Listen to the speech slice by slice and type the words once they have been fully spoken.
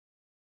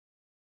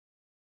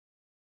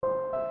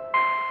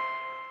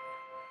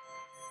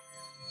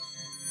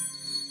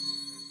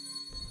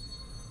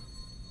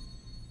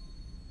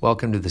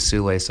Welcome to the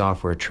Soule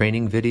Software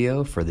training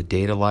video for the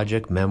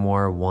DataLogic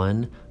MEMOR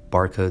 1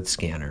 barcode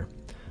scanner.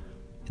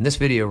 In this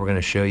video, we're going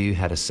to show you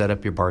how to set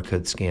up your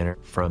barcode scanner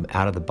from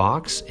out of the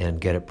box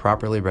and get it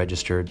properly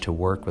registered to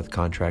work with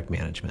contract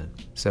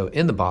management. So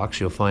in the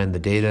box, you'll find the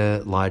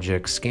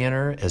DataLogic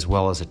scanner as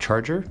well as a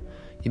charger.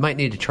 You might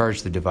need to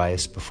charge the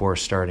device before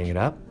starting it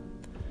up,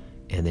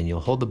 and then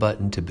you'll hold the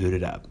button to boot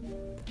it up.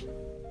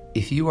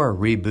 If you are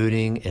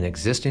rebooting an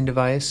existing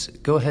device,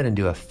 go ahead and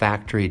do a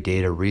factory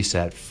data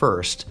reset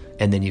first,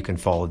 and then you can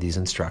follow these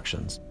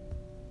instructions.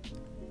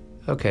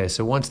 Okay,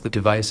 so once the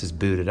device is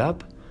booted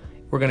up,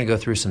 we're going to go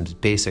through some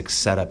basic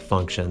setup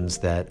functions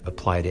that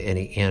apply to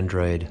any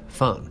Android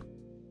phone.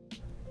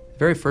 The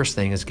very first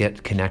thing is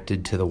get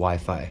connected to the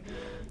Wi-Fi.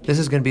 This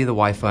is going to be the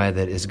Wi-Fi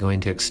that is going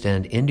to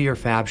extend into your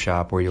fab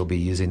shop where you'll be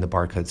using the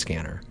barcode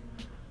scanner.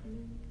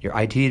 Your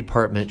IT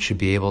department should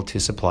be able to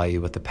supply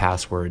you with the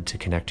password to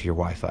connect to your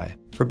Wi-Fi.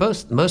 For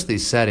most of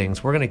these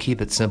settings, we're going to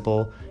keep it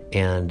simple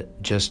and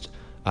just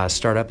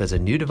start up as a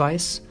new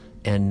device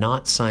and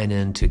not sign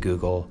in to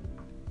Google.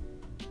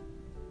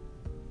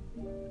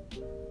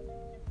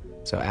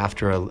 So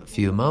after a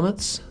few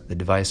moments, the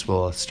device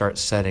will start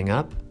setting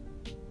up.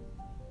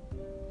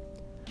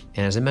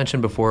 And as I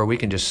mentioned before, we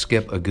can just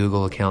skip a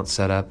Google account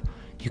setup.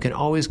 You can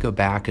always go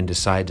back and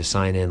decide to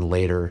sign in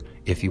later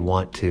if you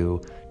want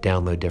to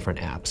download different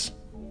apps.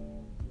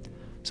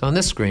 So on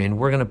this screen,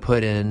 we're going to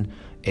put in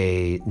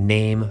a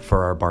name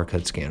for our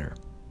barcode scanner.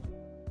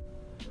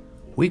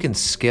 We can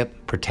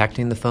skip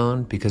protecting the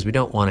phone because we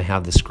don't want to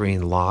have the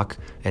screen lock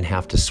and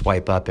have to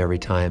swipe up every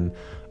time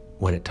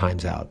when it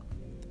times out.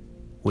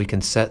 We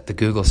can set the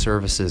Google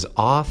services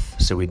off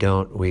so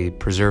we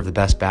preserve the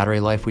best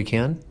battery life we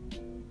can.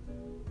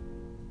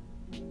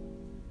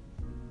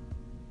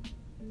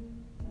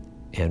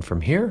 And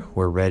from here,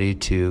 we're ready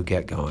to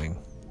get going.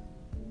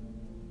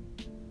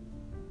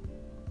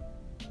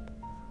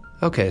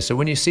 Okay, so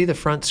when you see the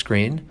front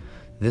screen,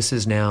 this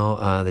is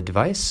now the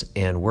device,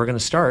 and we're going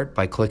to start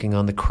by clicking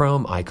on the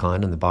Chrome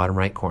icon in the bottom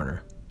right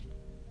corner.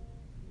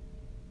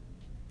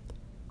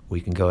 We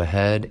can go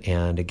ahead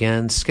and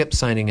again skip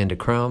signing into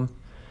Chrome,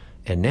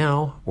 and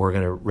now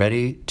we're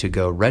ready to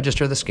go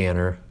register the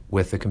scanner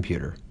with the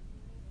computer.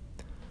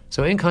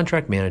 So in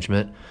contract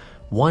management,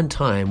 one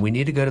time we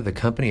need to go to the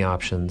company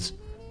options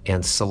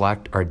and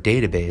select our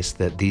database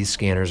that these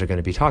scanners are going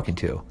to be talking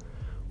to.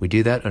 We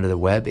do that under the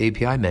Web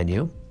API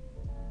menu.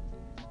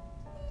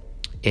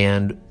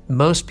 And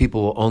most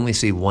people will only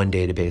see one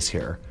database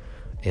here.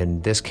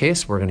 In this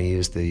case, we're going to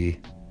use the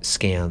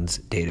scans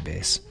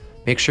database.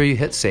 Make sure you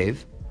hit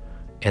save,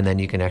 and then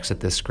you can exit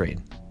this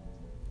screen.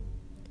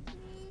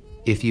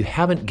 If you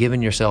haven't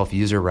given yourself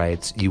user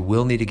rights, you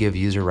will need to give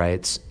user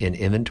rights in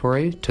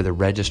inventory to the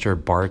register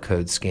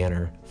barcode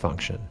scanner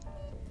function.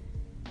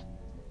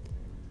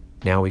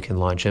 Now we can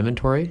launch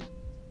inventory.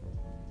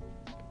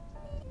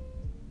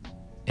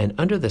 And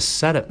under the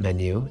setup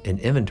menu in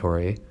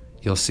inventory,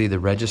 you'll see the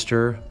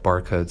Register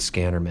Barcode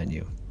Scanner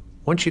menu.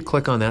 Once you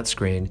click on that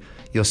screen,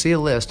 you'll see a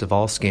list of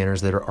all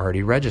scanners that are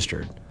already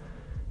registered.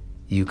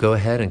 You go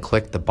ahead and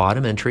click the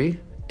bottom entry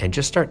and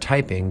just start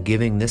typing,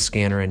 giving this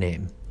scanner a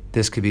name.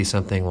 This could be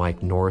something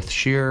like North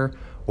Shear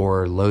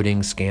or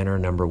Loading Scanner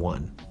Number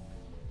 1.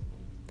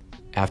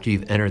 After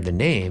you've entered the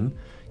name,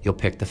 you'll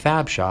pick the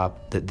fab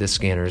shop that this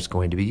scanner is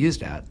going to be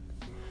used at.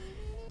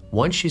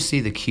 Once you see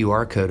the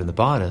QR code in the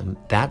bottom,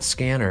 that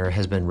scanner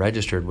has been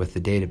registered with the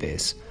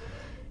database.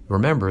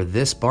 Remember,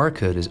 this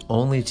barcode is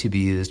only to be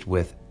used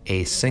with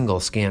a single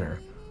scanner.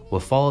 We'll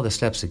follow the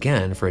steps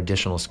again for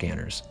additional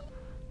scanners.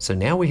 So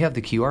now we have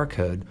the QR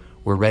code,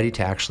 we're ready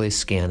to actually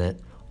scan it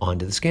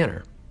onto the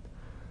scanner.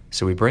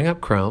 So we bring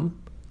up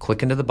Chrome,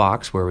 click into the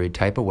box where we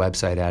type a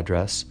website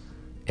address,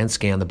 and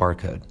scan the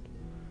barcode.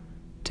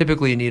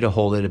 Typically you need to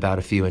hold it about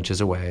a few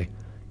inches away,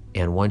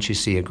 and once you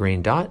see a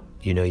green dot,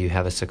 you know you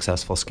have a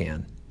successful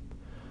scan.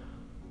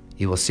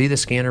 You will see the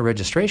scanner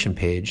registration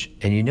page,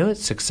 and you know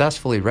it's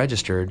successfully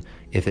registered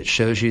if it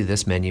shows you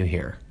this menu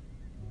here.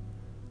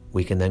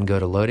 We can then go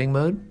to loading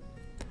mode,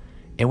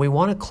 and we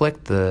want to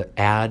click the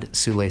Add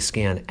Soule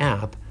Scan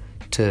app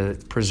to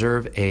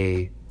preserve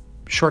a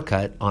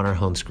shortcut on our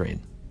home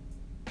screen.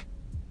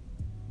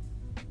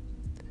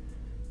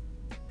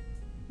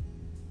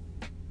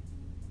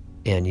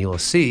 And you will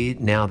see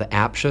now the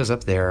app shows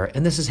up there,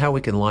 and this is how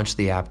we can launch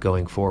the app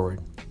going forward.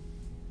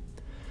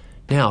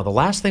 Now, the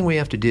last thing we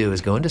have to do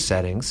is go into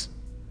Settings,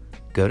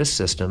 go to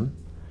System,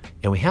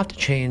 and we have to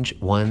change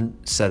one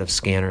set of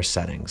scanner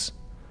settings.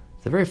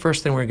 The very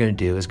first thing we're going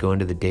to do is go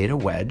into the Data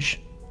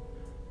Wedge,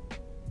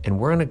 and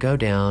we're going to go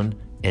down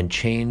and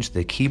change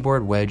the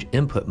keyboard wedge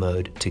input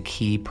mode to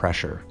key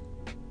pressure.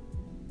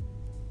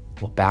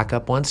 We'll back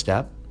up one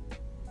step,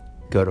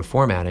 go to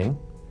Formatting,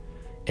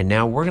 and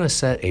now we're going to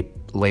set a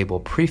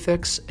label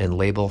prefix and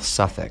label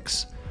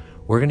suffix.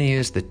 We're going to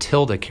use the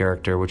tilde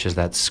character, which is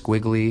that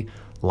squiggly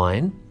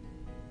line.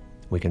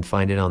 We can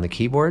find it on the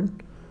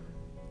keyboard.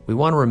 We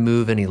want to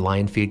remove any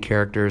line feed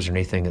characters or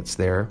anything that's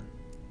there.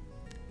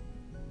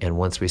 And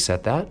once we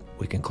set that,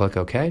 we can click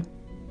OK.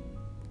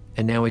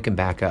 And now we can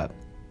back up.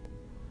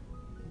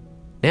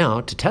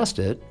 Now, to test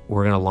it,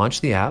 we're going to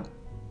launch the app,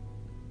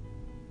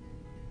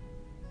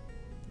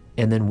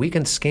 and then we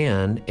can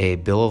scan a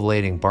bill of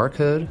lading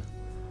barcode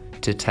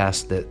to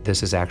test that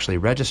this is actually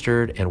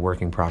registered and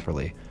working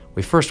properly.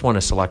 We first want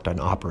to select an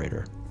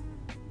operator.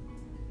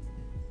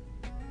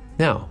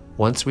 Now,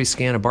 once we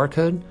scan a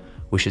barcode,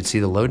 we should see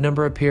the load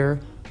number appear.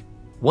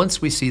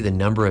 Once we see the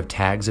number of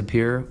tags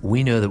appear,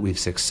 we know that we've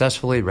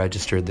successfully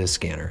registered this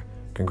scanner.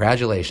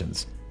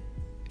 Congratulations!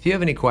 If you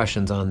have any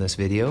questions on this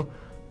video,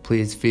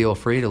 please feel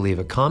free to leave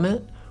a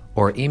comment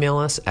or email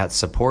us at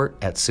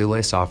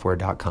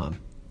support@soulesoftware.com.